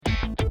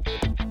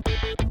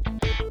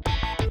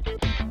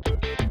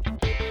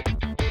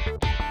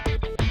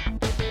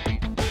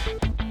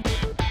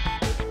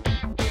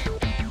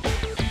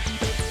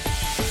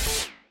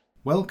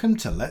Welcome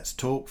to Let's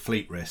Talk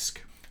Fleet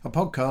Risk, a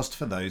podcast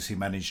for those who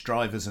manage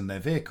drivers and their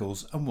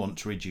vehicles and want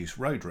to reduce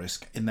road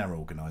risk in their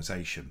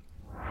organisation.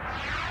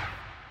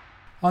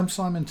 I'm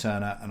Simon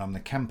Turner and I'm the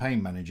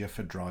Campaign Manager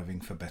for Driving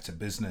for Better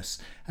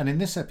Business, and in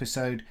this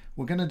episode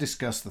we're going to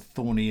discuss the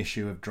thorny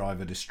issue of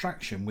driver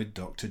distraction with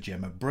Dr.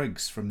 Gemma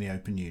Briggs from the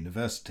Open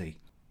University.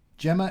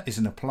 Gemma is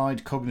an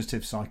applied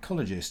cognitive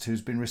psychologist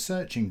who's been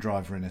researching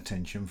driver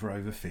inattention for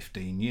over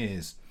 15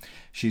 years.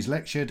 She's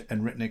lectured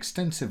and written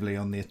extensively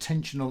on the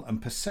attentional and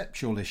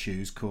perceptual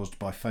issues caused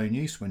by phone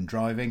use when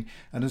driving,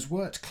 and has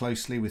worked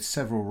closely with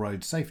several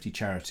road safety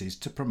charities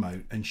to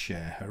promote and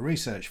share her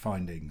research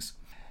findings.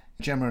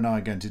 Gemma and I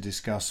are going to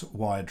discuss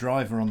why a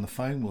driver on the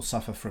phone will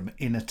suffer from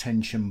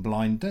inattention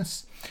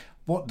blindness.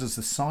 What does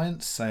the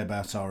science say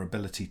about our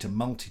ability to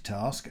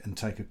multitask and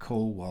take a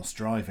call whilst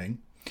driving?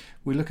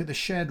 We look at the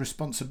shared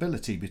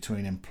responsibility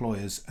between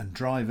employers and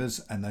drivers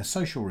and their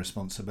social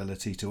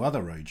responsibility to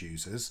other road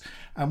users,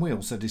 and we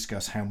also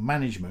discuss how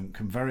management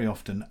can very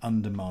often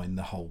undermine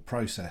the whole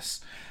process.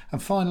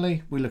 And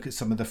finally, we look at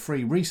some of the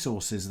free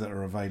resources that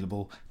are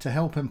available to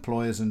help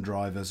employers and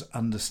drivers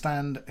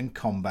understand and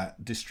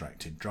combat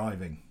distracted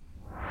driving.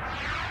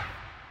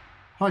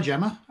 Hi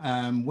Gemma,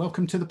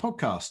 welcome to the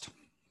podcast.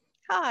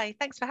 Hi,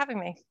 thanks for having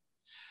me.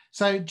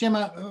 So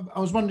Gemma,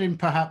 I was wondering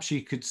perhaps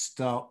you could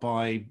start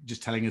by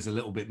just telling us a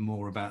little bit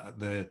more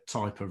about the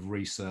type of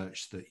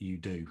research that you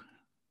do.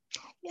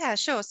 Yeah,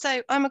 sure.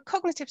 So I'm a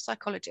cognitive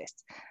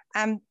psychologist,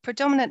 and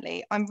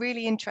predominantly I'm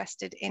really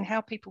interested in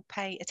how people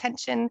pay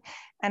attention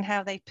and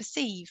how they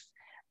perceive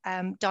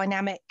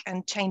dynamic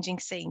and changing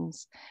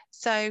scenes.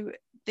 So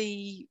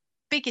the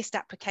biggest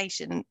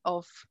application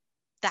of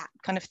that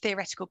kind of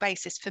theoretical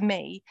basis for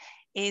me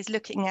is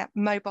looking at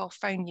mobile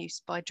phone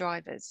use by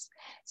drivers.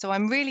 So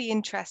I'm really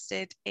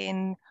interested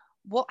in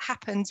what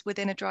happens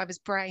within a driver's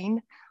brain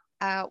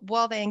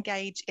while they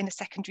engage in a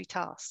secondary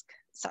task,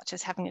 such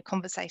as having a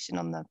conversation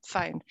on the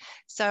phone.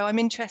 So I'm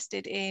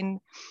interested in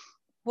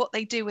what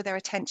they do with their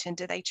attention.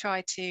 Do they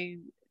try to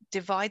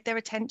divide their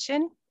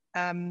attention?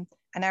 And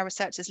our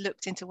researchers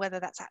looked into whether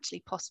that's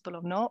actually possible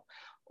or not,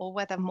 or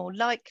whether more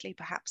likely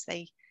perhaps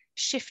they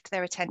shift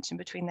their attention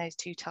between those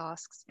two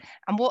tasks,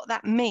 and what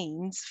that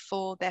means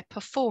for their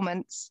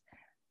performance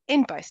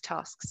in both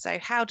tasks. So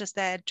how does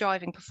their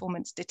driving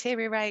performance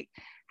deteriorate?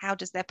 How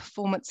does their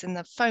performance in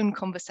the phone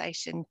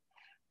conversation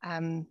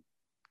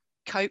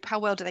cope? How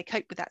well do they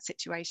cope with that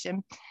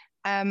situation?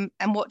 And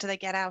what do they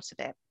get out of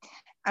it?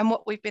 And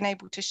what we've been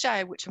able to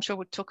show, which I'm sure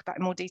we'll talk about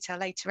in more detail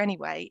later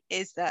anyway,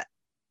 is that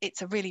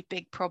it's a really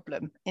big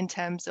problem in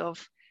terms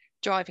of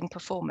driving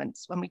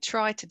performance. When we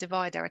try to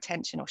divide our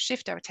attention or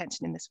shift our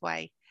attention in this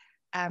way,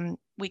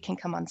 we can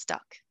come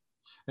unstuck.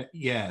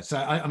 Yeah, so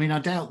I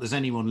doubt there's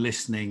anyone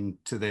listening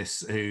to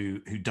this who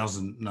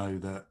doesn't know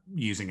that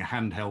using a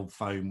handheld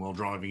phone while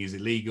driving is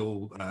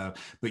illegal,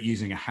 but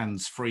using a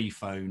hands-free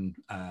phone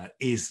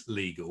is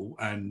legal.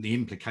 And the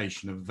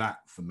implication of that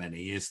for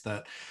many is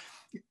that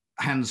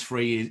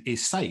hands-free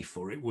is safe,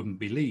 or it wouldn't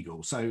be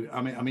legal. So, I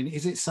mean,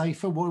 is it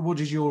safer? What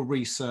does your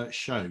research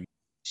show?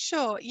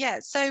 Sure, yeah.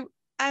 So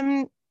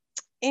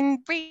in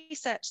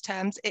research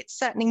terms, it's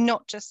certainly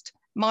not just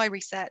my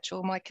research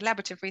or my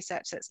collaborative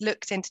research that's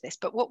looked into this,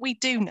 but what we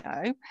do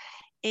know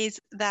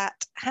is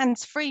that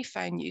hands-free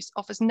phone use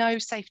offers no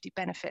safety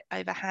benefit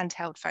over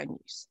handheld phone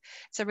use.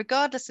 So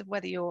regardless of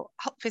whether you're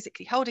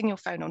physically holding your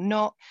phone or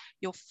not,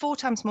 you're 4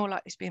 times more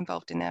likely to be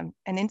involved in an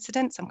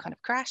incident, some kind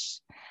of crash.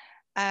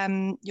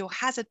 Your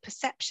hazard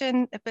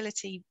perception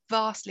ability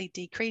vastly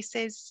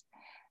decreases.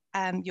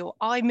 Your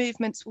eye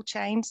movements will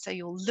change, so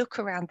you'll look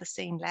around the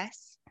scene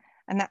less,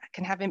 and that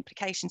can have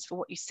implications for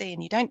what you see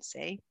and you don't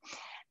see.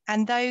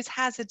 And those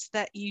hazards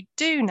that you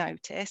do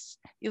notice,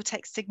 you'll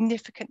take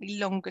significantly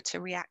longer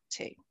to react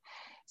to.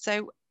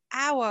 So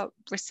our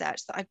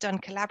research that I've done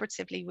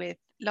collaboratively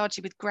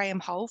largely with Graham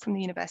Hole from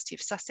the University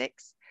of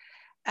Sussex,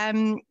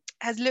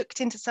 has looked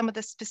into some of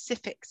the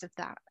specifics of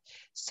that.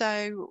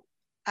 So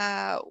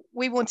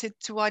we wanted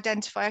to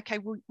identify, okay,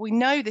 we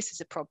know this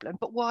is a problem,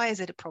 but why is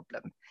it a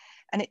problem?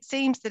 And it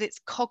seems that it's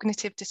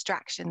cognitive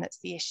distraction that's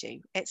the issue.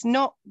 It's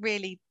not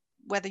really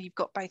whether you've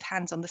got both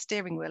hands on the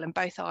steering wheel and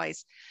both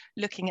eyes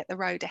looking at the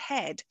road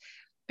ahead,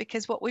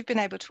 because what we've been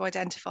able to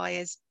identify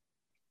is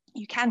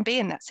you can be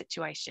in that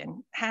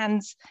situation,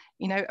 hands,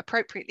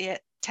 appropriately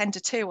at 10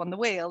 to 2 on the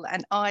wheel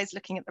and eyes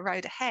looking at the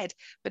road ahead.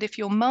 But if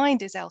your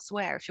mind is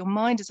elsewhere, if your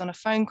mind is on a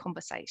phone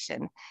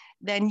conversation,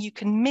 then you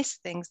can miss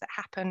things that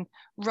happen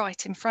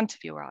right in front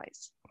of your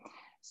eyes.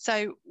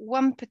 So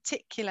one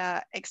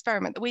particular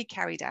experiment that we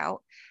carried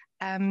out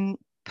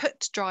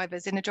put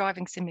drivers in a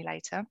driving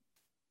simulator,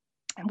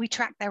 and we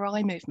tracked their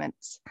eye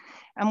movements.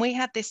 And we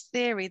had this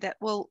theory that,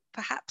 well,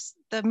 perhaps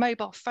the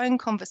mobile phone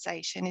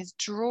conversation is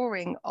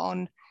drawing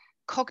on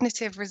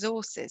cognitive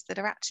resources that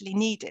are actually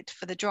needed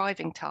for the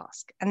driving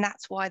task. And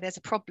that's why there's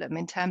a problem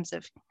in terms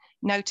of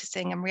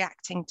noticing and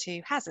reacting to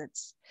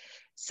hazards.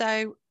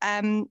 So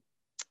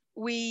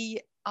we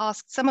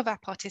asked some of our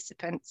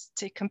participants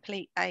to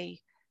complete a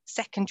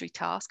secondary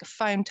task, a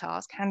phone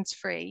task,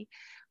 hands-free,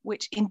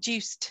 which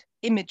induced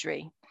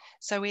imagery.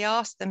 So we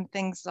asked them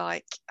things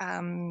like,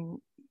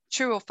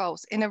 true or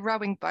false, in a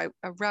rowing boat,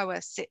 a rower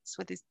sits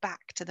with his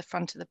back to the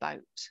front of the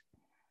boat.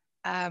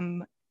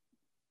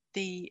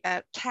 The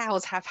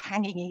cows have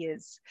hanging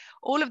ears.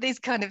 All of these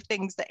kind of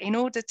things that in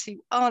order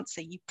to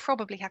answer, you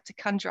probably have to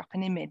conjure up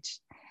an image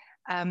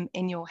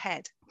in your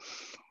head.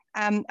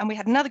 And we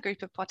had another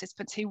group of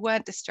participants who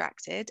weren't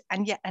distracted,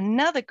 and yet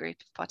another group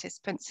of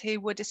participants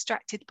who were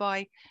distracted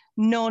by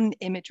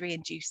non-imagery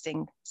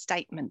inducing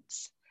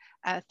statements,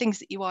 things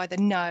that you either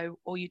know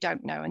or you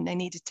don't know, and they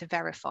needed to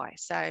verify.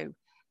 So,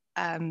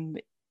 the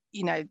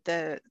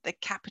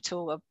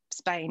capital of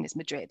Spain is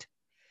Madrid.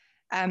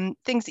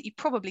 Things that you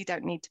probably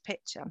don't need to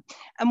picture.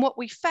 And what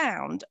we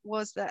found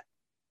was that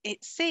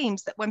it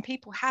seems that when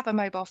people have a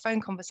mobile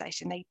phone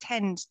conversation, they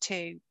tend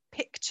to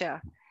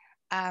picture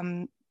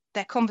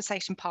their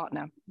conversation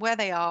partner, where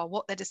they are,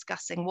 what they're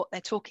discussing, what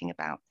they're talking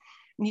about.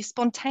 And you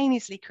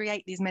spontaneously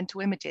create these mental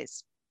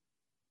images.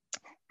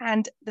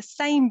 And the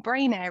same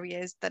brain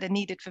areas that are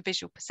needed for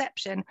visual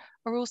perception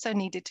are also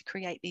needed to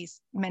create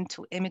these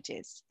mental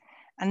images.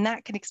 And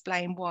that can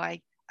explain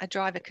why a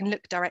driver can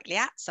look directly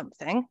at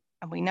something,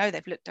 and we know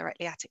they've looked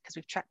directly at it because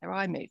we've tracked their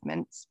eye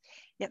movements,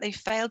 yet they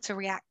failed to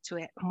react to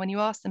it. And when you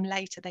ask them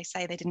later, they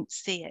say they didn't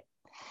see it.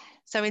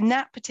 So in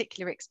that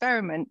particular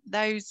experiment,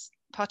 those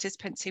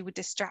participants who were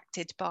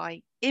distracted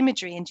by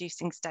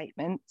imagery-inducing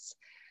statements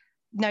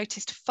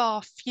noticed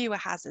far fewer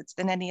hazards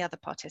than any other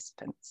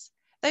participants.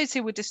 Those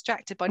who were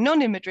distracted by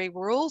non-imagery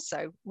were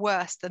also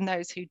worse than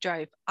those who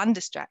drove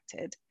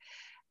undistracted.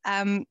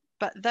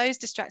 But those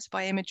distracted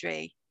by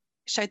imagery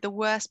showed the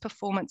worst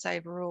performance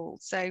overall.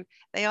 So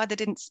they either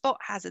didn't spot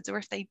hazards, or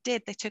if they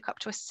did, they took up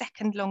to a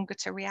second longer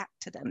to react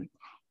to them,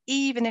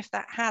 even if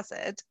that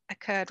hazard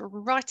occurred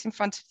right in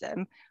front of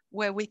them,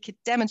 where we could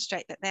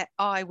demonstrate that their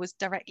eye was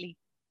directly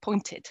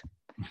pointed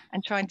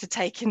and trying to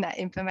take in that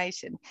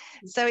information.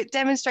 So it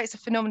demonstrates a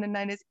phenomenon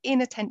known as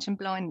inattention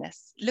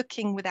blindness,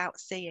 looking without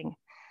seeing.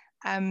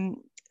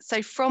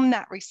 So from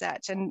that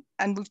research, and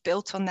we've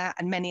built on that,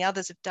 and many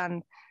others have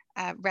done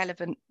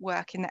relevant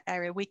work in that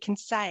area, we can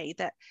say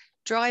that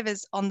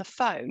drivers on the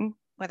phone,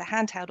 whether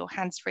handheld or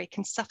hands-free,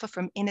 can suffer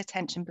from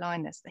inattention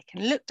blindness. They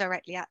can look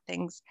directly at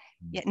things,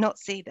 yet not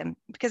see them.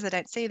 Because they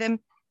don't see them,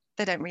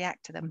 they don't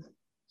react to them.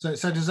 So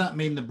does that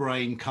mean the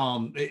brain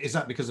can't, is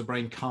that because the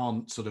brain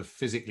can't sort of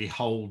physically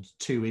hold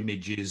two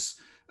images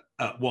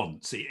at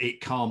once?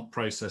 It can't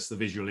process the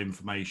visual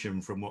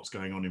information from what's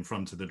going on in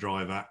front of the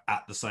driver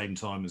at the same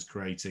time as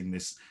creating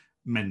this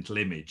mental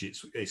image.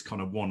 It's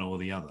kind of one or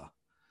the other.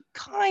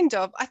 Kind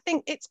of. I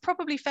think it's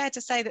probably fair to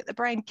say that the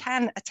brain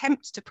can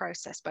attempt to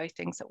process both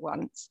things at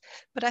once.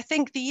 But I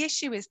think the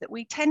issue is that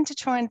we tend to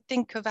try and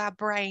think of our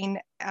brain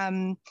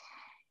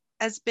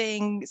as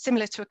being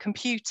similar to a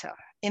computer,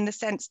 in the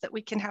sense that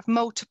we can have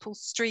multiple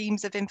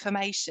streams of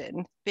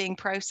information being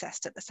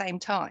processed at the same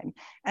time,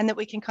 and that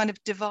we can kind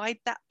of divide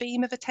that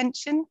beam of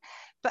attention.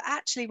 But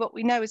actually what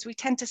we know is we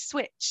tend to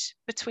switch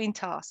between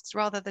tasks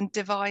rather than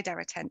divide our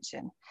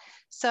attention.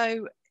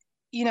 So,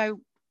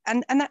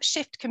 and that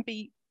shift can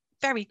be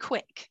very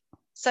quick,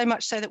 so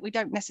much so that we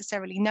don't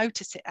necessarily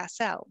notice it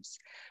ourselves.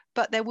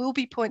 But there will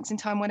be points in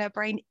time when our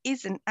brain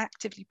isn't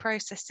actively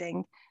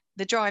processing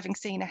the driving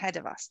scene ahead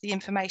of us, the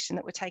information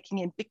that we're taking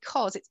in,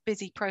 because it's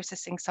busy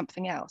processing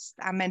something else,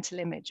 our mental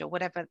image or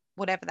whatever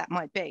that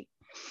might be.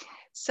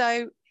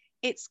 So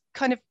it's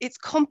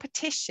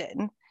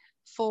competition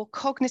for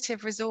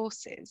cognitive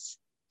resources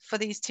for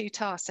these two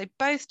tasks. So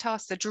both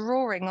tasks are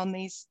drawing on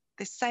the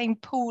same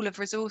pool of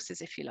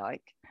resources, if you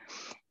like.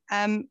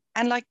 And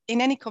like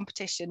in any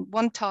competition,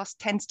 one task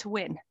tends to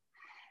win.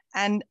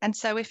 And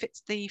so if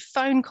it's the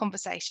phone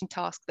conversation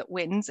task that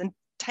wins and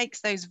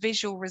takes those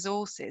visual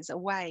resources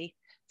away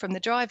from the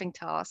driving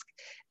task,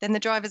 then the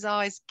driver's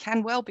eyes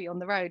can well be on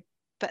the road,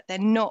 but they're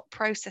not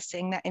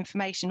processing that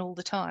information all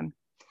the time.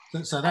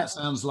 So that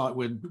sounds like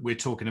we're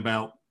talking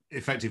about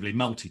effectively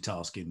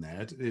multitasking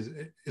there,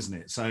 isn't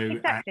it? So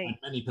exactly.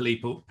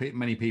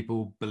 many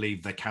people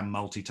believe they can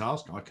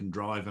multitask. I can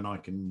drive and I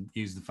can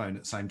use the phone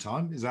at the same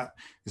time. Is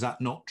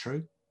that not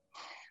true?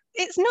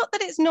 It's not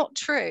that it's not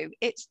true.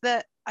 It's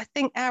that I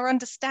think our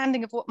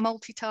understanding of what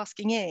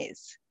multitasking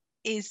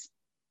is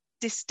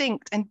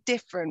distinct and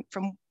different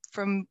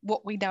from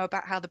what we know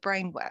about how the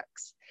brain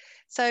works.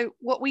 So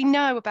what we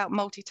know about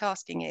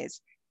multitasking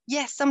is,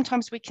 yes,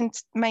 sometimes we can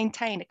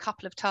maintain a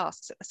couple of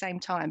tasks at the same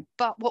time,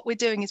 but what we're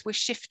doing is we're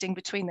shifting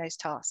between those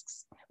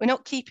tasks. We're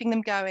not keeping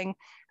them going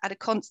at a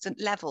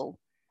constant level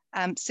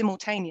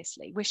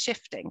simultaneously. We're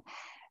shifting.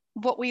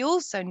 What we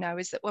also know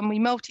is that when we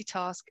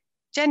multitask,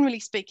 generally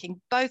speaking,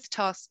 both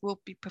tasks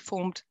will be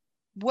performed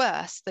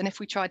worse than if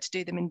we tried to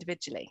do them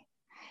individually.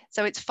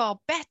 So it's far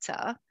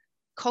better,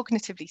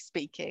 cognitively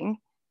speaking,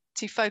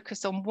 to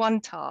focus on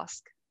one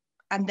task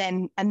and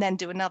then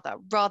do another,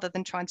 rather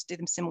than trying to do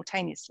them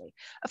simultaneously.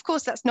 Of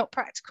course, that's not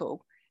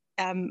practical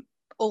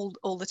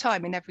all the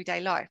time in everyday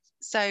life.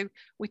 So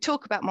we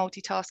talk about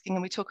multitasking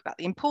and we talk about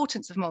the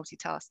importance of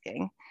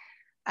multitasking,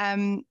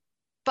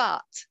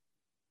 but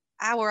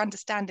our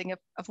understanding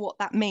of what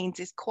that means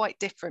is quite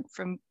different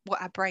from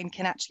what our brain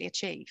can actually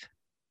achieve.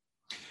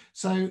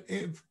 So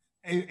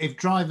if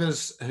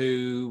drivers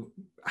who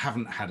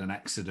haven't had an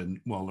accident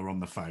while they're on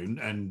the phone,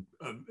 and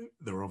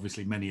there are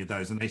obviously many of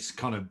those, and they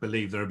kind of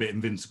believe they're a bit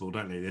invincible,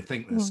 don't they? They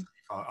think this,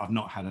 I've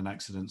not had an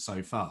accident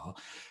so far.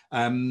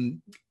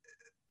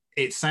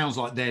 It sounds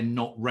like they're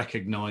not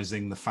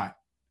recognizing the fact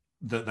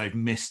that they've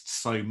missed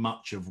so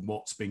much of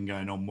what's been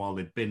going on while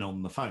they've been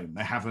on the phone.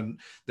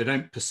 They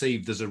don't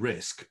perceive there's a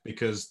risk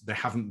because they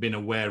haven't been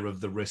aware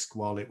of the risk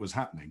while it was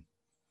happening.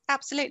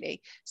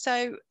 Absolutely.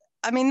 So,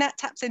 I mean, that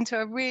taps into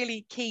a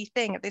really key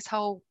thing of this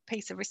whole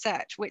piece of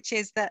research, which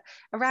is that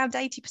around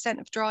 80%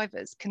 of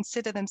drivers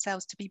consider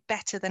themselves to be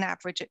better than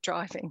average at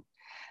driving,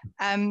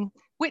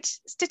 which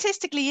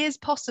statistically is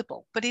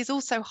possible, but is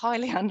also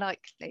highly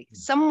unlikely.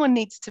 Someone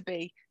needs to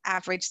be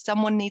average,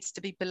 someone needs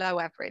to be below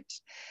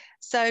average.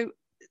 So,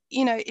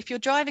 you know, if you're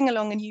driving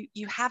along and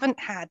you haven't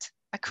had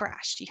a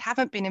crash, you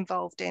haven't been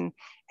involved in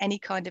any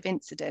kind of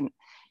incident,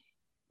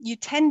 you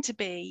tend to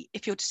be,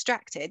 if you're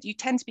distracted, you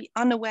tend to be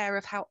unaware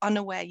of how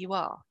unaware you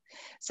are.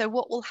 So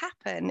what will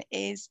happen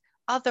is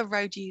other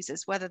road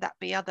users, whether that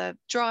be other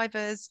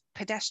drivers,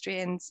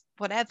 pedestrians,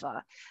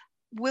 whatever,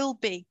 will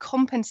be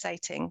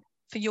compensating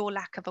for your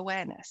lack of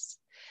awareness.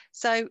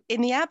 So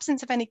in the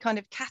absence of any kind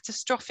of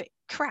catastrophic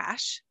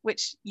crash,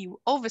 which you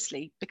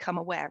obviously become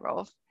aware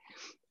of,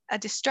 a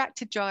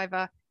distracted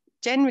driver,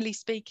 generally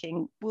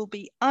speaking, will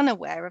be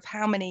unaware of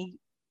how many,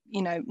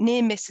 you know,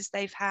 near misses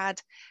they've had,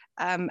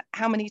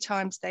 how many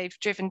times they've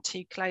driven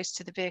too close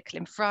to the vehicle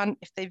in front,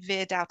 if they've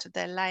veered out of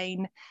their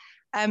lane.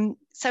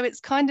 So it's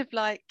kind of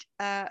like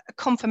a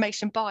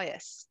confirmation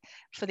bias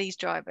for these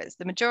drivers.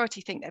 The majority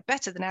think they're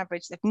better than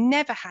average. They've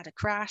never had a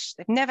crash.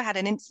 They've never had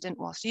an incident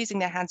whilst using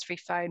their hands-free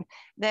phone.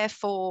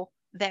 Therefore,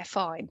 they're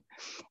fine.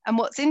 And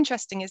what's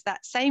interesting is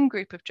that same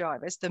group of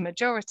drivers, the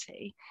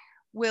majority,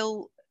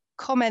 will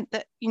comment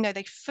that, you know,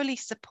 they fully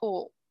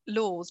support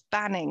laws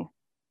banning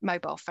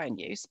mobile phone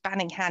use,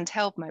 banning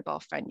handheld mobile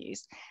phone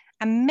use.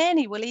 And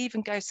many will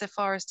even go so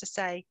far as to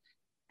say,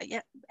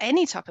 yeah,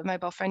 any type of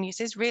mobile phone use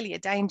is really a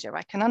danger.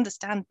 I can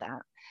understand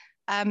that.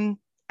 And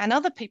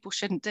other people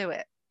shouldn't do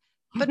it,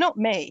 but not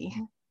me,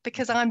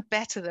 because I'm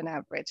better than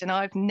average and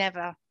I've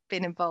never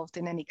been involved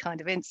in any kind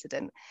of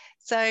incident.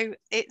 So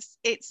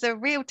it's a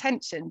real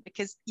tension,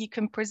 because you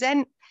can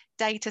present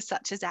data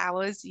such as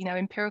ours, you know,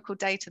 empirical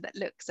data that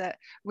looks at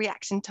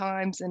reaction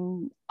times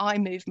and eye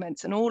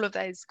movements and all of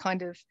those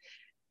kind of,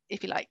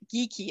 if you like,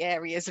 geeky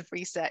areas of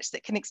research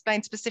that can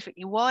explain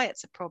specifically why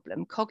it's a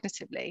problem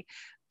cognitively.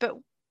 But,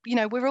 you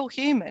know, we're all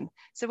human.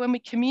 So when we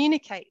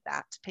communicate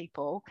that to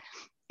people,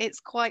 it's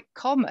quite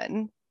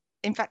common.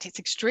 In fact, it's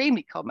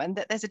extremely common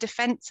that there's a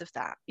defense of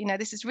that. You know,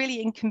 this is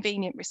really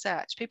inconvenient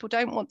research. People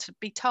don't want to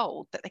be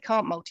told that they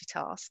can't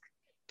multitask,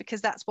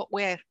 because that's what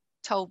we're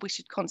told we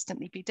should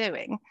constantly be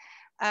doing.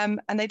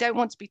 And they don't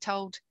want to be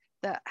told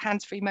that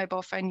hands-free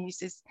mobile phone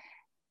use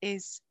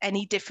is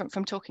any different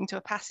from talking to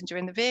a passenger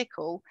in the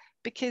vehicle,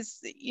 because,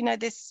 you know,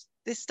 this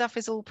stuff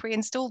is all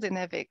pre-installed in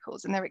their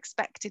vehicles and they're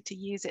expected to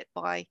use it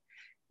by,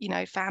 you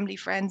know, family,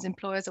 friends,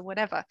 employers, or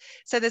whatever.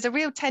 So there's a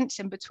real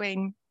tension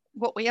between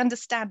what we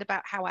understand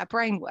about how our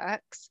brain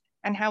works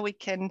and how we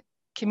can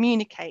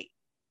communicate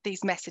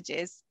these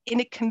messages in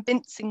a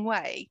convincing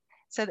way,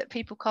 so that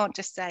people can't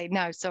just say,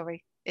 no,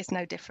 sorry, it's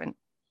no different.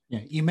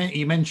 Yeah, you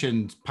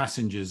mentioned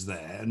passengers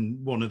there,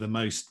 and one of the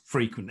most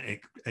frequent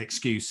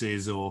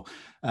excuses or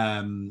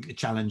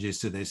challenges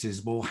to this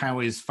is, well, how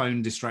is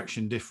phone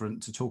distraction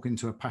different to talking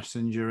to a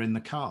passenger in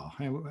the car?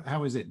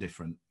 How is it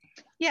different?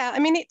 Yeah, I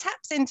mean, it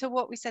taps into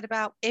what we said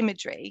about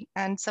imagery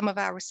and some of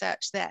our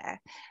research there.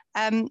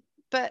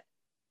 But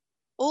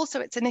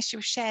also it's an issue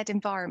of shared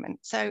environment.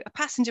 So a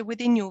passenger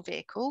within your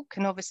vehicle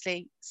can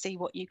obviously see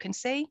what you can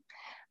see.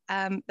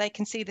 They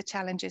can see the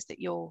challenges that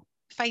you're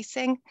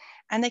facing,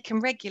 and they can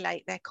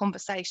regulate their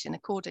conversation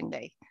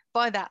accordingly.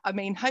 By that, I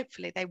mean,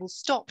 hopefully they will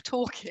stop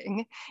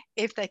talking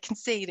if they can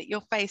see that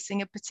you're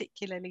facing a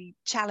particularly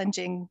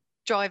challenging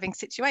driving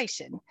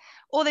situation,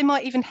 or they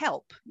might even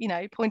help, you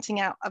know,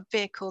 pointing out a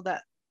vehicle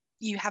that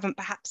you haven't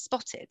perhaps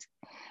spotted.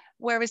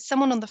 Whereas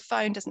someone on the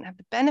phone doesn't have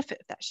the benefit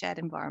of that shared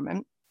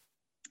environment.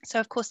 So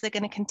of course, they're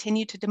going to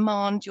continue to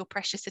demand your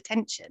precious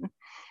attention.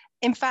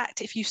 In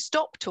fact, if you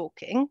stop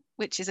talking,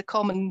 which is a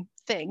common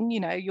thing, you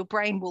know, your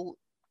brain will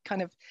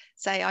kind of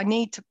say, I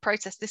need to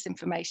process this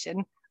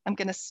information. I'm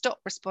going to stop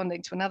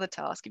responding to another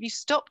task. If you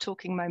stop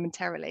talking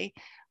momentarily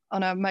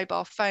on a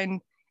mobile phone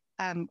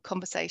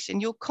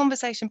conversation, your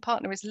conversation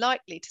partner is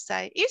likely to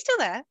say, are you still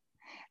there?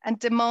 And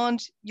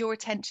demand your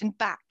attention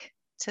back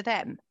to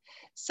them.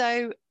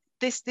 So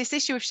this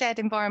issue of shared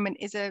environment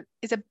is a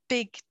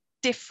big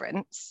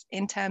difference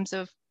in terms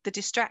of the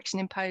distraction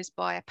imposed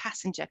by a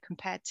passenger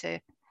compared to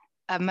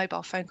a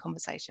mobile phone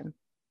conversation.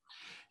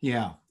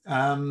 Yeah.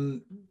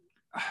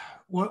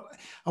 Well,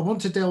 I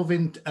want to delve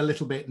in a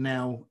little bit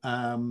now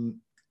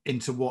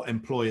into what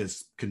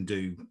employers can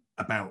do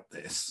about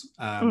this.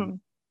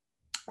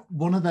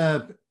 One of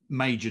the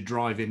major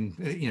driving,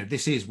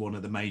 this is one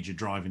of the major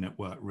driving at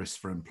work risks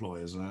for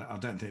employers. And I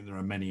don't think there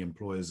are many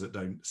employers that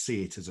don't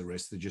see it as a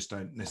risk. They just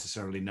don't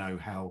necessarily know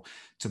how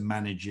to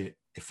manage it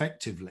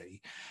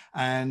effectively.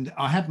 And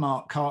I had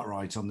Mark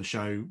Cartwright on the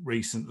show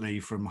recently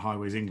from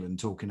Highways England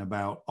talking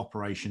about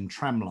Operation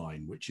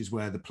Tramline, which is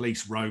where the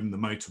police roam the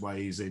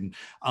motorways in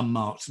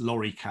unmarked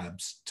lorry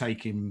cabs,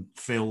 taking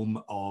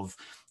film of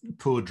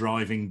poor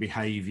driving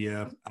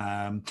behaviour.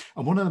 And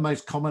one of the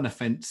most common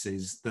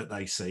offences that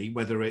they see,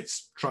 whether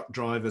it's truck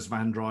drivers,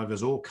 van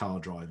drivers or car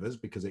drivers,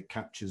 because it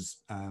captures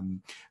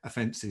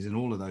offences in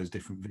all of those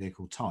different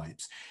vehicle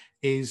types,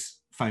 is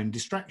phone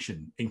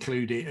distraction,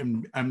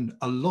 including and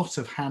a lot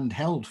of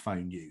handheld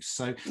phone use.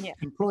 So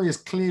employers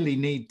clearly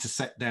need to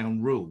set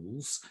down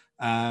rules,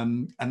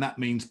 and that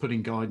means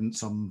putting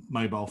guidance on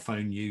mobile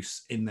phone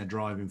use in their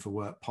driving for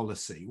work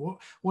policy.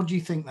 What do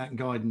you think that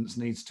guidance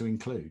needs to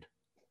include?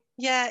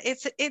 Yeah,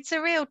 it's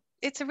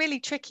a really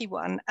tricky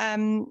one,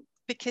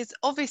 because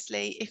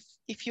obviously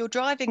if you're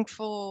driving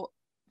for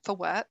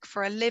work,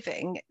 for a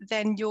living,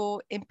 then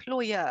your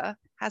employer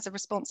has a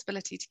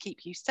responsibility to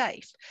keep you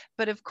safe.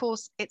 But of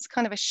course, it's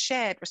kind of a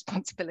shared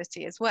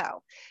responsibility as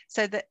well.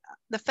 So that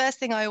the first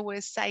thing I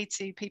always say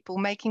to people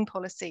making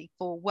policy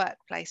for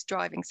workplace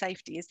driving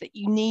safety is that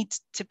you need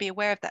to be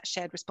aware of that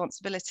shared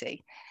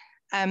responsibility.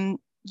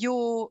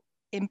 Your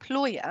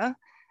employer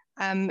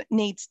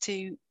needs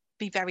to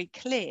be very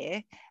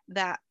clear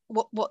that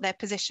what their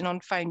position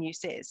on phone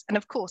use is. And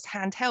of course,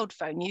 handheld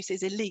phone use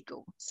is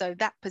illegal. So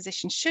that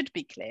position should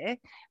be clear,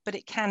 but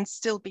it can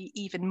still be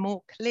even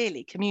more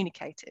clearly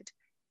communicated.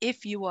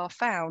 If you are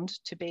found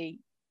to be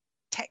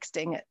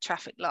texting at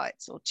traffic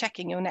lights or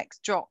checking your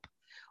next drop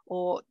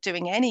or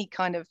doing any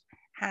kind of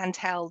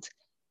handheld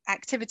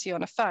activity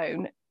on a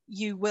phone,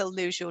 you will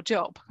lose your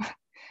job.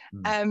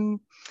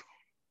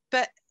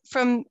 But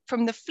from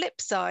the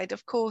flip side,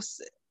 of course,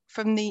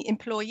 from the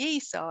employee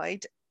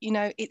side,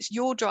 it's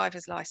your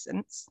driver's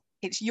license,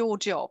 it's your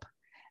job.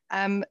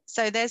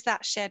 So there's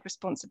that shared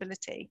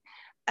responsibility.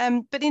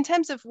 But in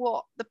terms of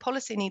what the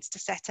policy needs to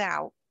set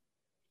out,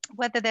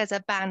 whether there's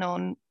a ban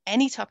on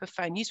any type of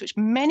phone use, which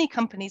many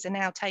companies are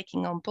now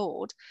taking on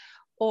board,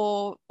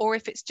 or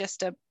if it's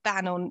just a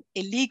ban on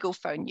illegal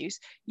phone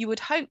use, you would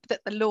hope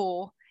that the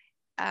law,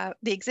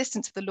 the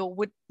existence of the law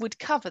would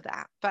cover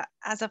that. But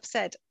as I've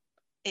said,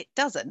 it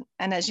doesn't.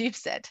 And as you've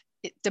said,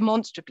 it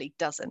demonstrably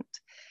doesn't.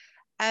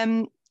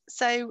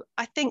 So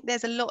I think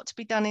there's a lot to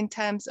be done in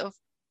terms of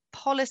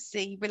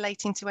policy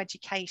relating to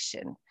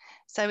education.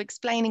 So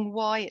explaining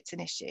why it's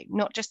an issue,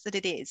 not just that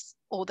it is,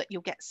 or that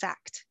you'll get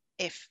sacked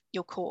if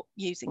you're caught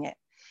using it.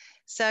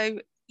 So,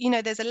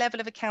 there's a level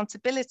of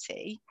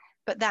accountability,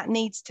 but that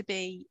needs to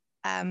be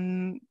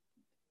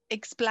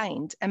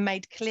explained and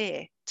made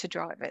clear to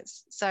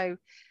drivers. So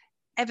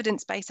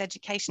evidence-based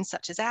education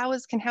such as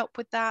ours can help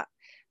with that.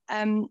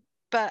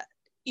 But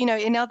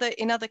in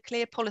other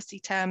clear policy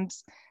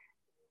terms,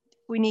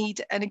 we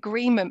need an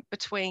agreement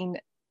between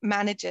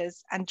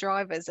managers and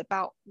drivers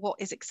about what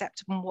is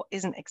acceptable and what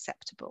isn't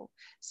acceptable.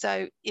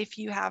 So if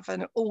you have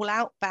an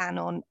all-out ban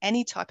on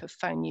any type of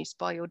phone use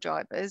by your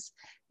drivers,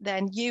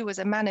 then you as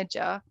a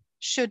manager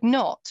should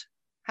not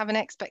have an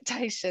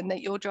expectation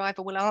that your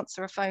driver will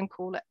answer a phone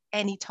call at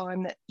any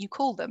time that you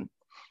call them.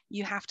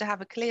 You have to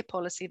have a clear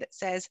policy that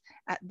says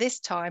at this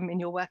time in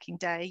your working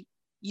day,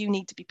 you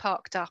need to be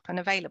parked up and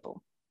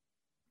available.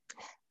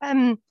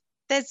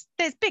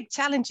 There's big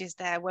challenges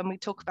there when we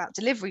talk about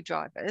delivery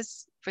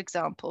drivers, for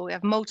example. We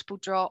have multiple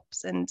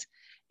drops and,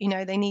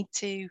 they need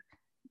to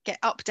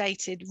get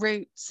updated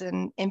routes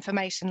and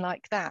information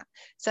like that.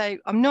 So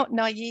I'm not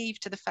naive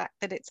to the fact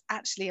that it's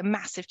actually a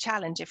massive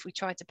challenge if we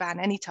try to ban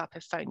any type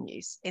of phone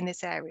use in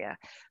this area.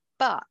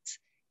 But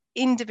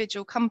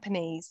individual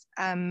companies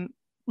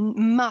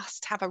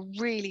must have a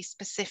really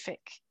specific,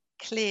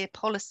 clear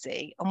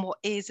policy on what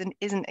is and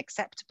isn't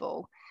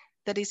acceptable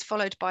that is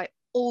followed by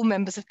all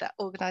members of that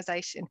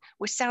organisation,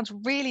 which sounds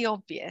really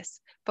obvious,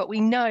 but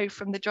we know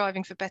from the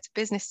Driving for Better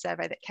Business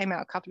survey that came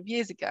out a couple of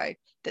years ago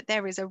that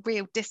there is a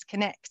real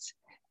disconnect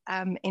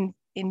in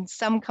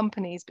some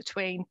companies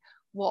between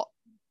what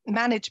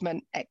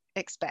management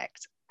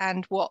expect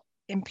and what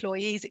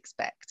employees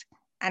expect,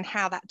 and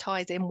how that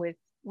ties in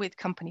with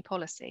company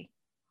policy.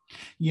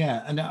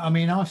 Yeah, and I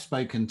mean, I've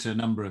spoken to a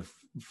number of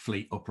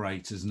fleet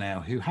operators now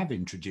who have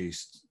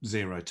introduced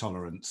zero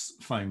tolerance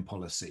phone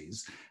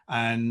policies,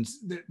 and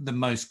the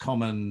most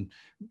common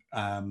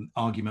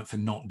argument for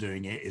not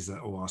doing it is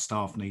that our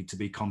staff need to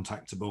be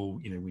contactable,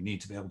 we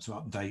need to be able to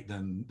update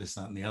them, this,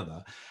 that and the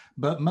other.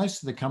 But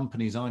most of the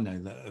companies I know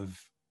that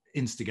have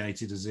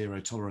instigated a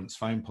zero tolerance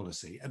phone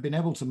policy have been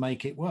able to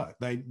make it work.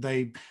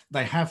 They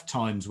have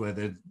times where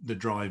the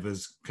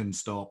drivers can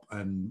stop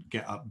and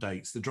get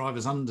updates. The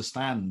drivers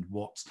understand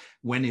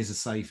when is a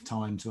safe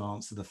time to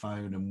answer the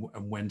phone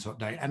and when to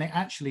update, and it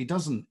actually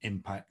doesn't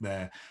impact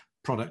their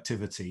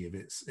productivity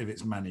if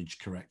it's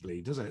managed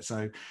correctly, does it?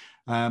 So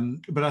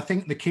but I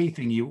think the key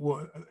thing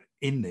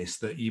in this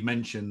that you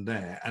mentioned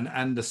there,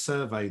 and the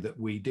survey that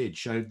we did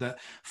showed that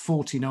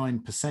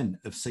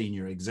 49% of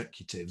senior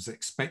executives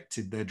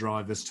expected their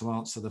drivers to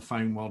answer the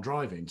phone while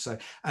driving. So,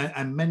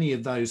 and many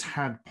of those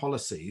had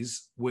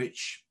policies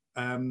which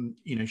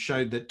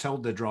showed that,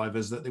 told their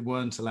drivers that they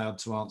weren't allowed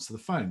to answer the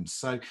phones.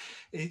 So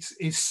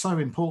it's so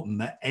important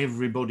that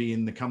everybody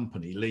in the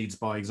company leads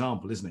by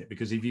example, isn't it?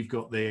 Because if you've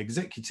got the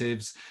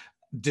executives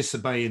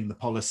disobeying the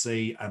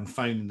policy and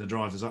phoning the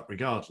drivers up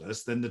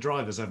regardless, then the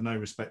drivers have no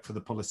respect for the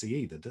policy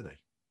either, do they?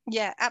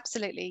 Yeah,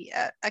 absolutely.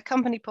 A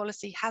company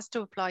policy has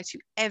to apply to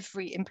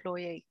every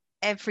employee.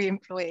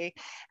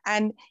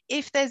 And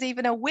if there's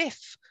even a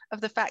whiff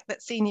of the fact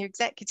that senior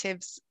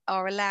executives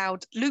are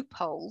allowed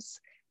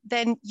loopholes,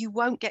 then you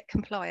won't get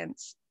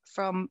compliance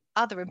from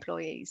other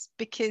employees,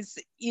 because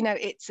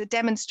it's a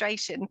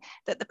demonstration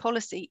that the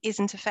policy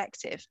isn't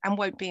effective and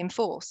won't be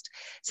enforced.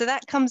 So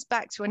that comes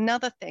back to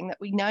another thing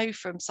that we know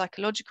from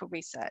psychological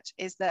research,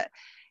 is that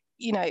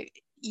you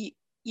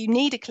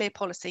need a clear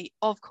policy,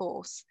 of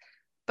course,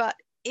 but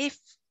if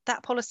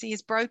that policy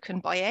is broken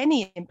by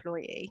any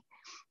employee,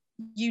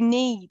 you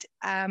need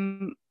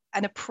an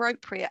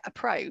appropriate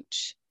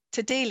approach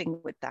to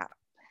dealing with that.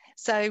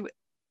 So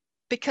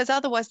because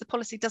otherwise the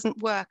policy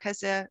doesn't work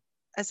as a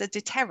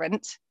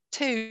deterrent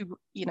to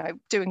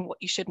doing what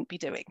you shouldn't be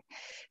doing.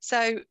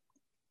 So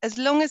as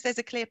long as there's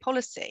a clear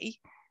policy,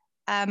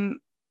 and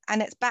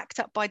it's backed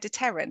up by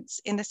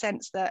deterrence, in the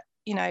sense that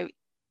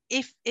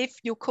if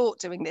you're caught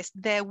doing this,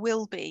 there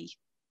will be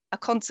a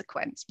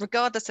consequence,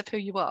 regardless of who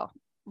you are,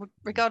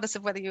 regardless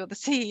of whether you're the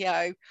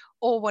CEO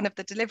or one of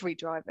the delivery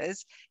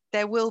drivers.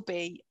 There will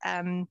be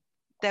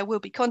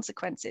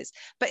consequences.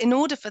 But in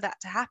order for that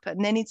to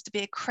happen, there needs to be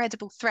a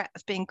credible threat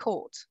of being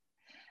caught.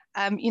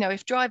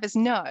 If drivers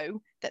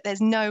know that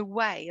there's no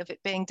way of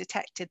it being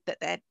detected that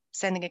they're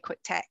sending a quick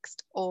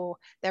text, or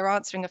they're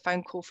answering a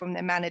phone call from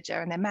their manager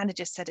and their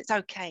manager said, it's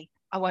okay,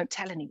 I won't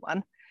tell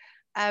anyone,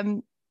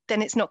 then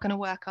it's not going to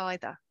work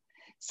either.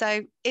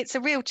 So it's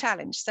a real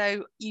challenge.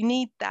 So you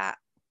need that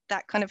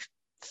kind of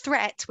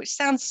threat, which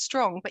sounds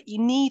strong, but you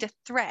need a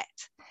threat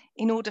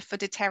in order for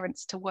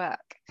deterrence to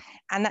work.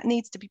 And that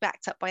needs to be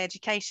backed up by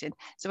education.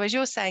 So as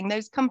you're saying,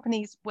 those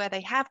companies where they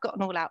have got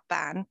an all-out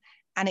ban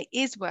and it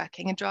is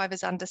working, and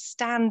drivers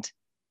understand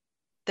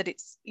that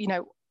it's,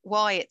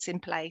 why it's in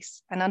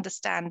place, and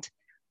understand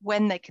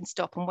when they can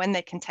stop and when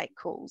they can take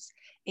calls,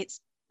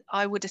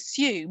 I would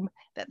assume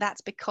that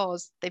that's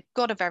because they've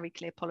got a very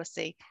clear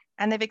policy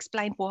and they've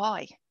explained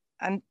why.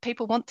 And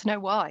people want to know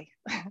why.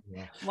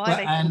 Yeah.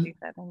 They can do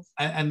certain things.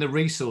 And the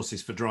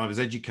resources for drivers,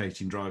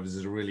 educating drivers,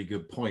 is a really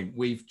good point.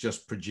 We've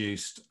just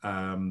produced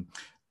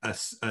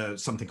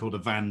something called a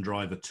Van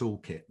Driver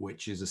Toolkit,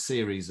 which is a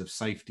series of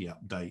safety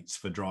updates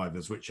for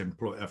drivers, which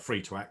are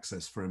free to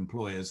access for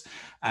employers.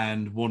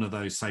 And one of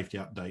those safety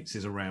updates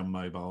is around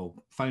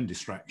mobile phone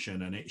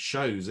distraction, and it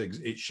shows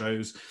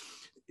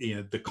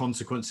the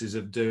consequences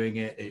of doing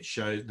it. It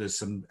shows there's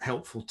some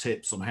helpful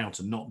tips on how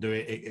to not do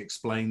it. It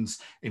explains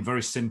in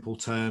very simple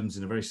terms,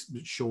 in a very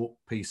short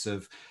piece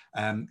of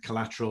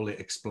collateral, it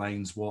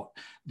explains what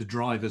the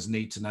drivers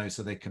need to know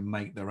so they can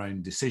make their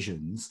own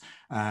decisions,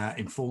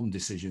 informed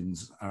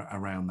decisions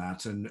around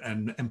that.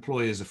 And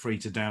employers are free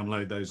to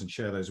download those and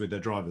share those with their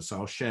drivers. So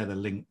I'll share the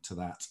link to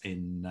that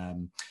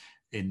in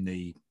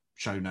the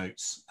show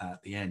notes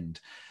at the end.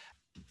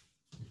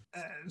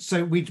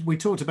 So we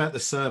talked about the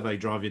survey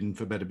Driving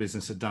for Better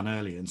Business had done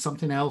earlier, and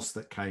something else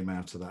that came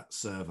out of that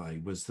survey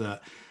was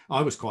that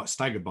I was quite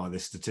staggered by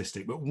this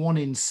statistic, but 1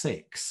 in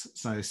 6,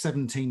 so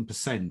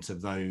 17%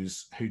 of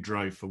those who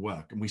drove for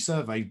work, and we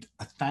surveyed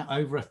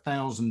over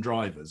 1,000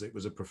 drivers. It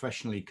was a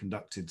professionally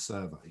conducted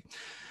survey.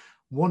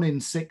 1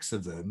 in 6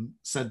 of them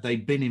said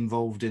they'd been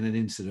involved in an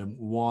incident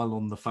while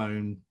on the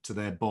phone to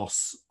their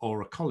boss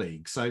or a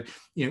colleague. So,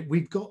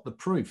 we've got the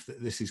proof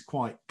that this is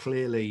quite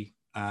clearly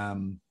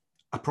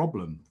a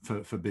problem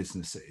for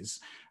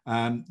businesses.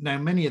 Now,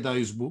 many of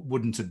those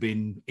wouldn't have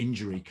been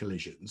injury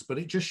collisions, but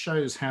it just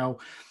shows how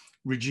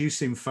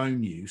reducing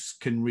phone use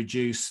can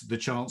reduce the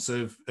chance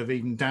of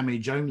even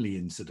damage-only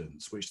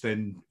incidents, which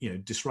then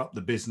disrupt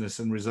the business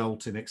and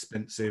result in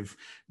expensive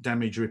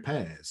damage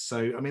repairs.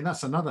 So, I mean,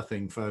 that's another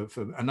thing for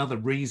another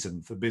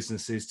reason for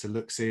businesses to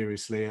look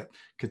seriously at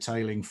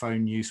curtailing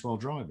phone use while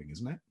driving,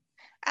 isn't it?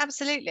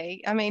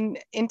 Absolutely. I mean,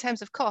 in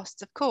terms of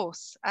costs, of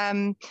course,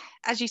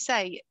 as you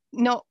say,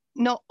 not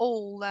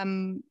all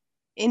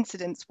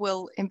incidents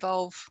will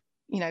involve,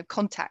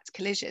 contact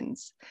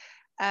collisions,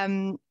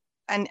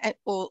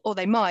 or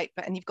they might,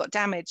 and you've got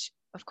damage,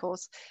 of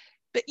course.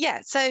 But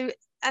yeah, so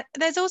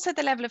there's also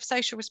the level of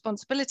social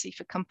responsibility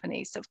for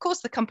companies. So of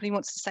course the company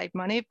wants to save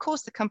money. Of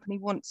course the company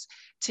wants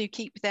to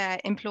keep their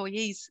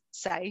employees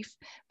safe,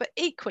 but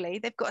equally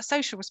they've got a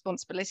social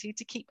responsibility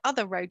to keep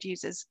other road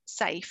users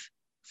safe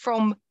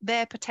from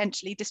their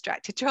potentially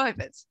distracted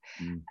drivers.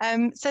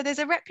 So there's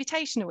a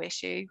reputational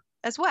issue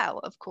as well,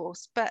 of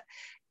course, but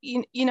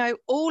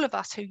all of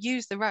us who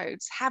use the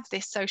roads have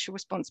this social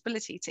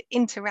responsibility to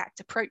interact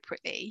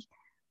appropriately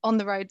on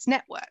the roads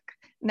network.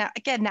 Now,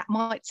 again, that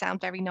might sound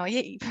very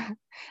naive,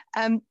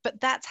 but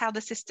that's how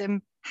the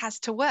system has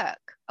to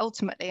work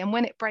ultimately. And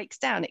when it breaks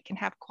down, it can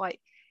have quite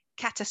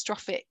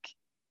catastrophic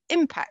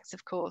impacts,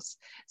 of course.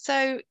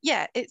 So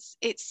yeah, it's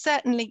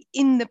certainly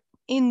in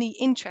the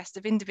interest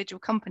of individual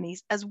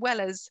companies as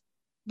well as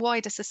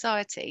wider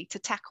society to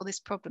tackle this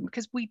problem,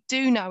 because we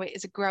do know it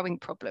is a growing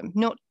problem,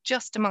 not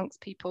just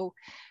amongst people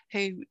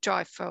who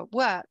drive for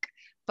work,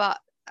 but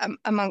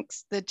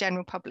amongst the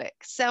general public.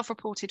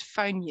 Self-reported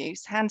phone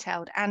use,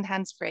 handheld and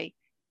hands-free,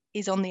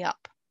 is on the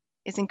up,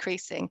 is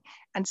increasing.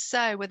 And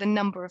so with a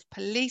number of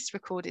police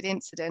recorded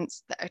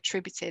incidents that are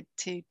attributed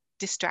to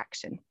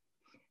distraction.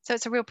 So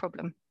it's a real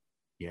problem.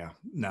 Yeah,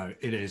 no,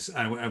 it is,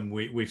 and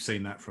we've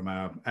seen that from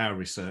our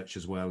research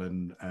as well.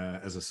 And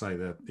as I say,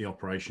 the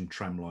Operation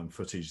Tramline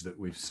footage that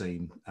we've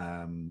seen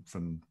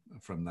from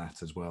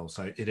that as well.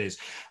 So it is.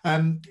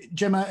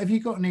 Gemma, have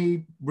you got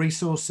any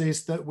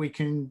resources that we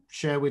can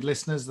share with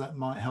listeners that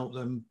might help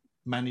them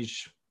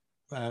manage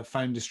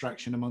phone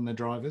distraction among their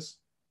drivers?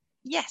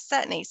 Yes,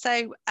 certainly.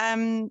 So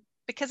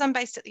because I'm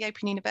based at the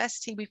Open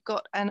University, we've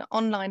got an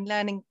online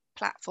learning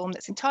platform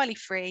that's entirely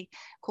free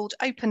called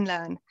Open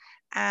Learn.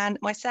 And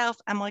myself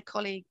and my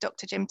colleague,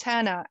 Dr. Jim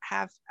Turner,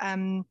 have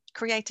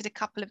created a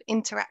couple of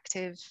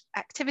interactive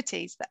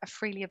activities that are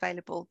freely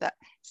available that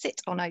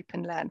sit on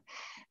Open Learn.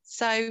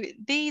 So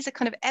these are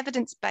kind of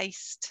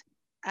evidence-based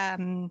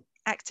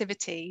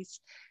activities.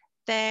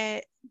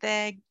 They're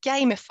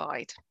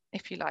gamified,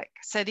 if you like.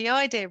 So the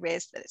idea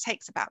is that it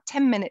takes about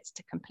 10 minutes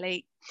to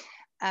complete.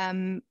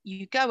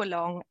 You go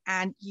along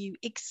and you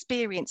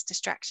experience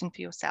distraction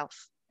for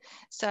yourself.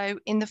 So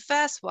in the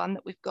first one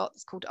that we've got,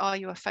 it's called Are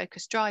You a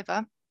Focused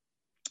Driver?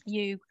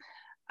 You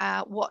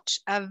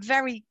watch a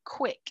very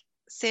quick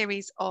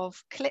series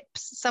of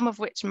clips, some of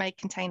which may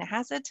contain a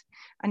hazard,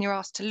 and you're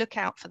asked to look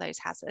out for those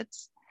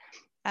hazards.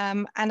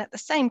 And at the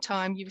same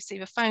time, you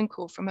receive a phone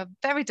call from a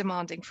very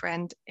demanding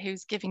friend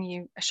who's giving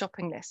you a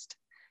shopping list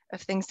of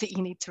things that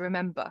you need to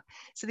remember.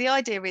 So the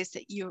idea is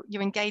that you're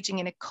engaging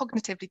in a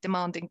cognitively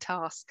demanding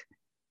task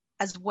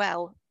as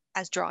well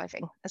as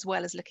driving, as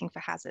well as looking for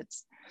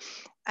hazards.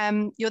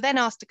 You're then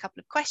asked a couple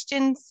of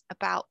questions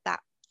about that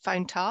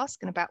phone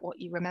task and about what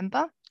you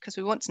remember, because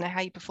we want to know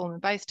how you perform in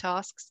both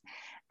tasks.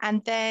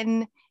 And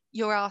then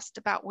you're asked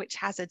about which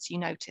hazards you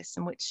notice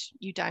and which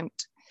you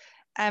don't.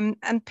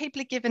 And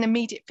people are given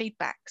immediate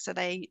feedback. So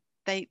they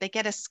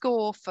get a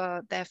score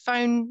for their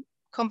phone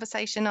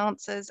conversation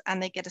answers,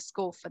 and they get a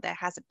score for their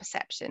hazard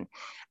perception.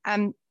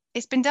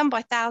 It's been done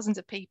by thousands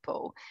of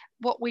people.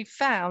 What we've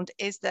found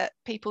is that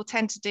people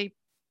tend to do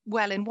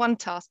well in one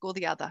task or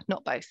the other,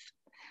 not both,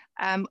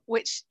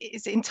 which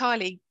is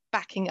entirely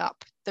backing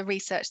up the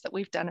research that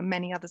we've done and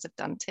many others have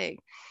done too.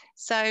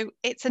 So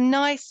it's a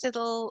nice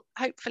little,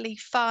 hopefully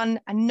fun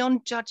and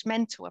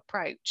non-judgmental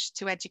approach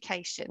to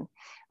education.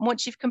 And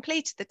once you've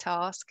completed the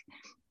task,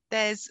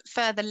 there's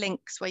further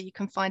links where you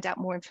can find out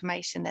more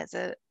information. There's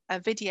a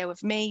video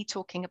of me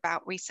talking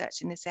about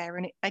research in this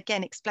area and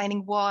again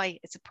explaining why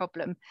it's a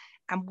problem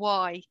and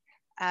why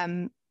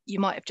you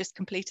might have just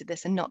completed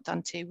this and not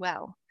done too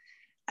well.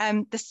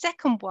 The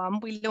second one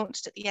we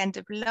launched at the end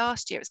of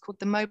last year. It's called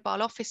the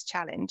Mobile Office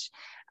Challenge.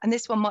 And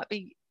this one might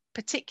be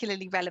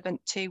particularly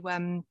relevant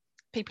to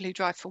people who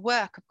drive for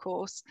work, of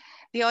course.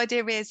 The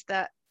idea is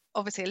that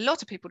obviously a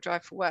lot of people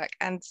drive for work,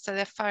 and so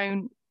their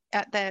phone,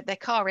 their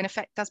car in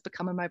effect does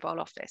become a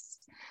mobile office.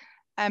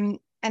 And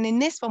in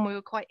this one, we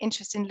were quite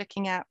interested in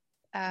looking at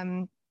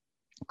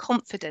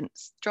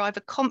confidence, driver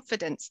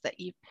confidence, that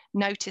you've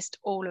noticed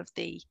all of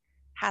the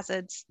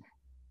hazards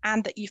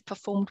and that you've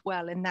performed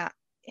well in that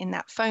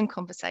phone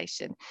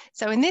conversation.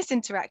 So in this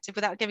interactive,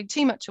 without giving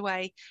too much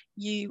away,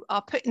 you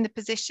are put in the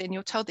position,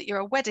 you're told that you're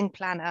a wedding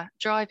planner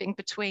driving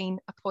between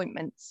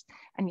appointments,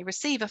 and you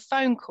receive a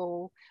phone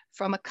call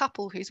from a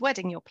couple whose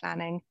wedding you're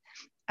planning.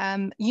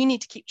 You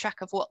need to keep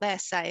track of what they're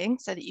saying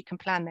so that you can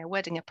plan their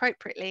wedding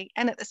appropriately,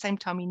 and at the same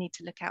time you need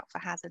to look out for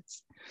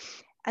hazards.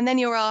 And then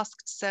you're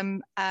asked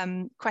some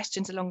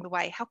questions along the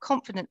way. How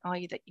confident are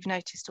you that you've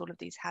noticed all of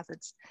these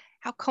hazards?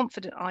 How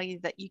confident are you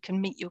that you can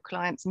meet your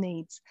client's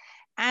needs?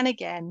 And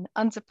again,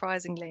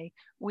 unsurprisingly,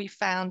 we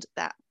found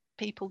that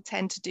people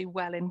tend to do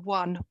well in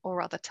one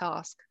or other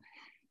task.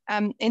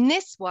 In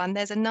this one,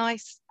 there's a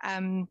nice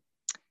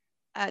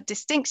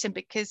distinction,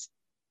 because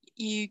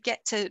you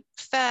get to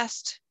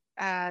first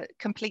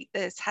complete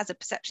this hazard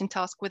perception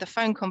task with a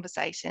phone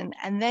conversation,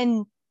 and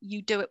then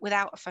you do it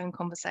without a phone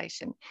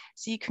conversation.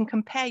 So you can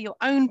compare your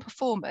own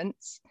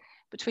performance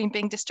between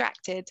being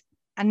distracted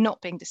and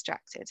not being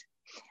distracted.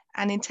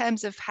 And in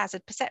terms of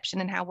hazard perception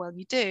and how well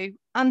you do,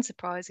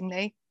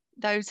 unsurprisingly,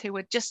 those who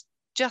are just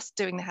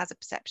doing the hazard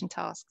perception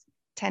tasks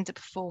tend to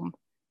perform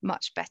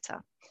much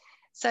better.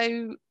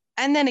 So,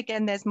 and then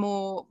again, there's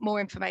more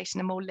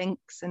information and more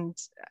links and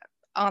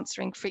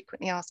answering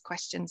frequently asked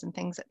questions and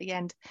things at the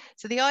end.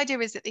 So the idea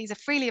is that these are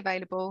freely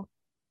available.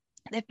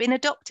 They've been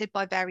adopted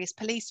by various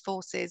police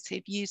forces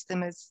who've used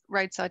them as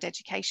roadside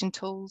education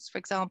tools, for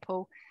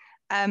example.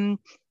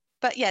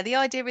 But yeah, the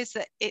idea is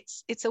that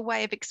it's a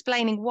way of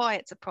explaining why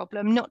it's a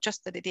problem, not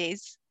just that it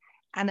is,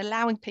 and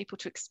allowing people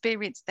to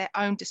experience their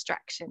own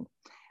distraction,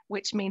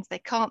 which means they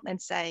can't then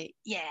say,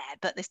 yeah,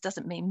 but this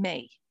doesn't mean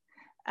me,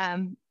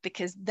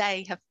 because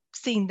they have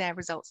seen their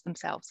results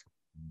themselves.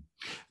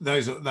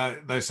 Those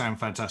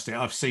sound fantastic.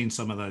 I've seen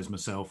some of those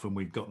myself, and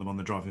we've got them on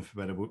the Driving for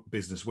Better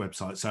Business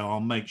website. So I'll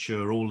make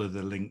sure all of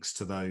the links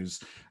to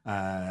those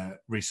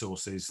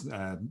resources,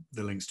 the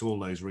links to all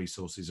those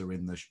resources are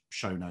in the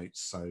show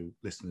notes, so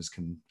listeners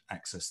can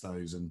access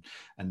those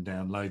and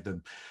download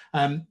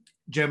them.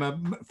 Gemma,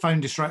 phone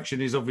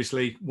distraction is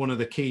obviously one of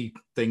the key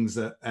things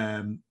that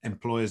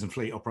employers and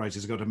fleet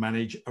operators have got to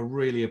manage. I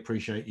really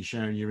appreciate you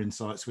sharing your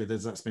insights with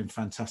us. That's been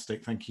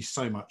fantastic. Thank you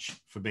so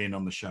much for being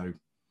on the show.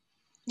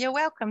 You're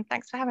welcome.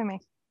 Thanks for having me.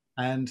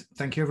 And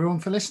thank you everyone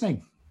for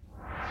listening.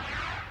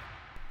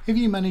 If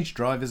you manage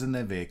drivers and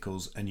their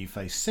vehicles and you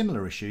face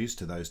similar issues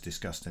to those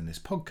discussed in this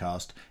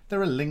podcast,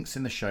 there are links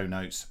in the show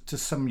notes to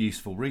some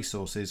useful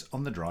resources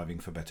on the Driving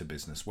for Better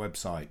Business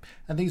website,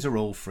 and these are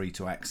all free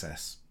to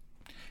access.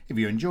 If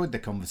you enjoyed the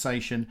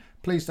conversation,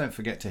 please don't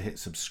forget to hit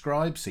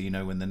subscribe so you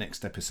know when the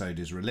next episode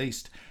is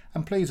released,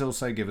 and please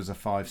also give us a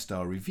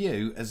 5-star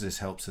review, as this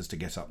helps us to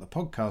get up the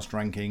podcast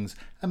rankings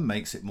and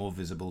makes it more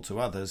visible to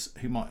others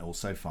who might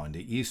also find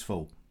it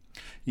useful.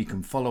 You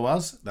can follow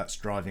us, that's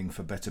Driving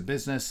for Better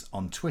Business,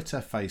 on Twitter,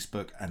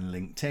 Facebook and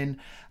LinkedIn,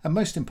 and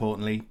most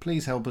importantly,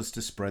 please help us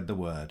to spread the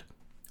word.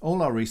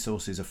 All our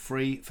resources are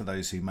free for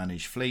those who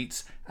manage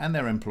fleets and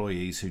their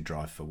employees who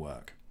drive for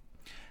work.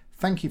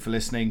 Thank you for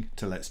listening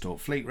to Let's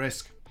Talk Fleet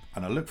Risk,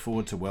 and I look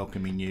forward to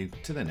welcoming you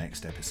to the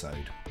next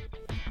episode.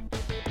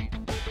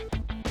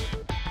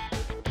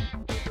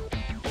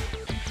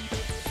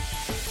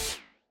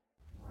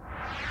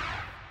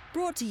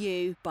 Brought to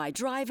you by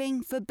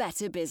Driving for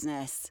Better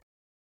Business.